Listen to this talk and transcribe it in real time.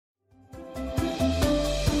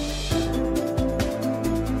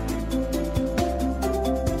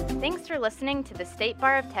listening to the State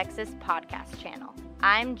Bar of Texas podcast channel.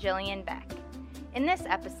 I'm Jillian Beck. In this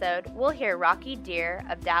episode, we'll hear Rocky Deer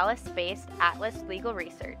of Dallas-based Atlas Legal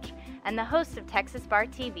Research and the host of Texas Bar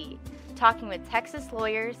TV talking with Texas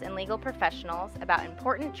lawyers and legal professionals about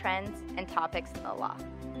important trends and topics in the law.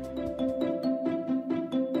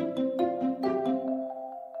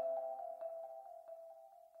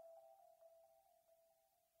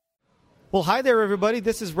 Well, hi there, everybody.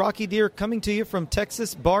 This is Rocky Deer coming to you from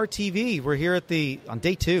Texas Bar TV. We're here on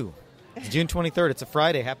day 2. It's June 23rd. It's a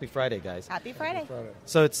Friday. Happy Friday, guys. Happy Friday.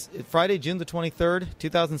 So it's Friday, June the 23rd,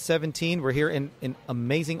 2017. We're here in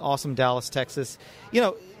amazing, awesome Dallas, Texas. You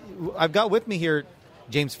know, I've got with me here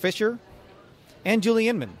James Fisher and Julie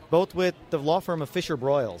Inman, both with the law firm of Fisher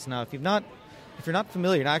Broyles. Now, if you're not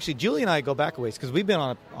familiar, now actually Julie and I go back a ways because we've been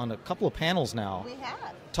on a couple of panels now. We have.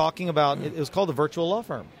 Talking about, it was called the Virtual Law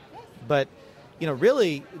Firm. But, you know,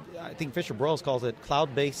 really, I think Fisher Broyles calls it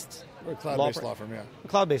cloud-based law firm, yeah.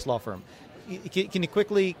 Cloud-based law firm. Can you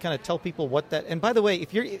quickly kind of tell people what that? And by the way,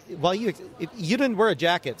 if you didn't wear a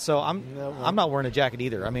jacket, so I'm not wearing a jacket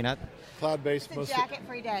either. I mean, cloud-based. It's a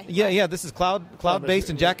jacket-free day. Yeah. This is cloud-based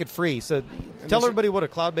and jacket-free. So tell everybody what a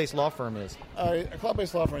cloud-based law firm is. A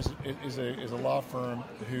cloud-based law firm is a law firm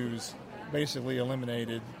who's basically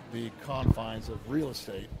eliminated the confines of real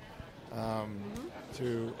estate.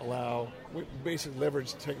 To allow, we basically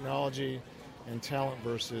leverage technology and talent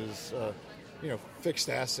versus, fixed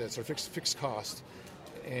assets or fixed cost.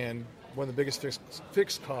 And one of the biggest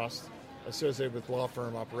fixed costs associated with law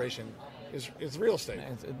firm operation is real estate.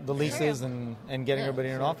 The leases and getting everybody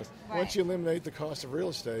in an office. Right. Once you eliminate the cost of real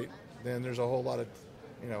estate, then there's a whole lot of,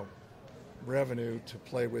 revenue to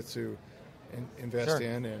play with to invest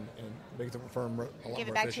in and make the firm a lot more efficient. Give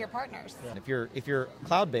it back to your partners. Yeah. If you're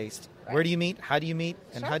cloud-based, where do you meet? How do you meet?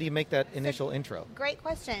 And how do you make that initial intro? Great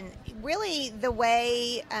question. Really, the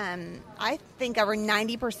way I think over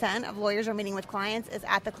 90% of lawyers are meeting with clients is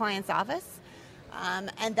at the client's office.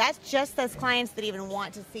 And that's just those clients that even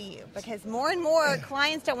want to see you, because more and more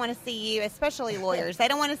clients don't want to see you, especially lawyers. They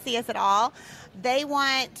don't want to see us at all. They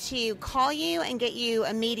want to call you and get you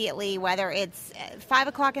immediately, whether it's 5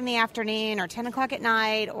 o'clock in the afternoon or 10 o'clock at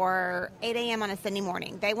night or 8 a.m. on a Sunday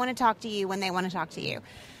morning. They want to talk to you when they want to talk to you.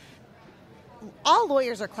 All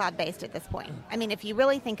lawyers are cloud-based at this point. I mean, if you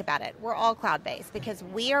really think about it, we're all cloud-based because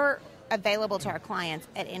we are available to our clients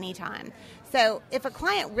at any time. So if a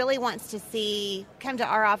client really wants to come to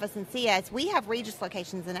our office and see us, we have Regis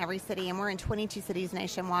locations in every city, and we're in 22 cities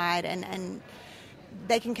nationwide, and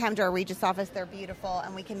they can come to our Regis office. They're beautiful,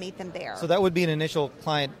 and we can meet them there. So that would be an initial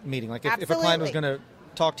client meeting. Like if a client was going to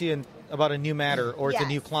talk to you about a new matter or it's a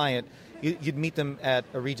new client, you'd meet them at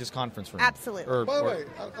a Regis conference room. Absolutely. By the way,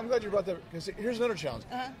 I'm glad you brought that, because here's another challenge.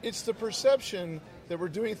 It's the perception that we're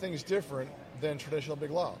doing things different than traditional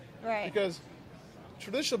big law. Right. Because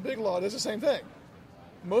traditional big law does the same thing.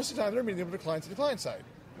 Most of the time, they're meeting with the clients at the client side.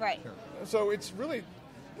 Right. So it's really,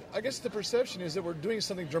 I guess the perception is that we're doing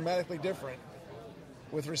something dramatically different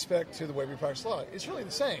with respect to the way we practice law. It's really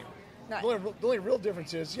the same. Right. The only real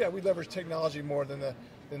difference is, we leverage technology more than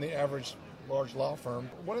the average large law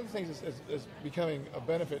firm. One of the things is becoming a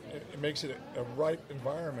benefit. It makes it a ripe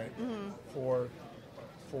environment for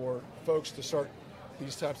folks to start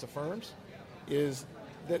these types of firms. Is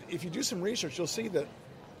that if you do some research, you'll see that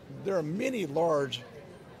there are many large,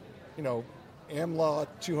 AmLaw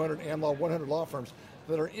 200, AmLaw 100 law firms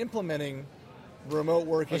that are implementing remote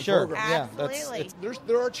working programs. Absolutely.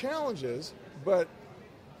 There are challenges, but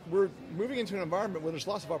we're moving into an environment where there's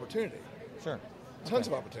lots of opportunity. Sure. Tons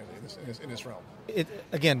of opportunity in this realm.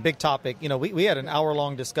 Again, big topic. We had an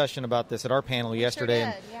hour-long discussion about this at our panel yesterday,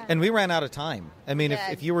 sure did, and we ran out of time. I mean,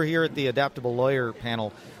 if you were here at the Adaptable Lawyer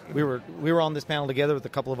panel, we were on this panel together with a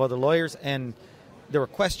couple of other lawyers, and there were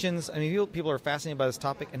questions. I mean, people are fascinated by this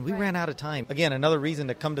topic, and we ran out of time. Again, another reason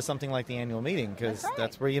to come to something like the annual meeting, because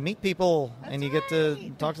that's where you meet people and you get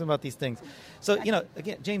to talk to them about these things. So,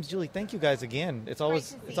 again, James, Julie, thank you guys again. It's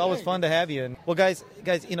always fun to have you. And well, guys,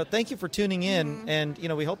 thank you for tuning in, and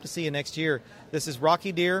we hope to see you next year. This is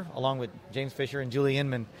Rocky Deer along with James Fisher and Julie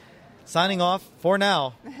Inman signing off for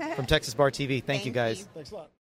now from Texas Bar TV. Thank you, guys. Thanks a lot.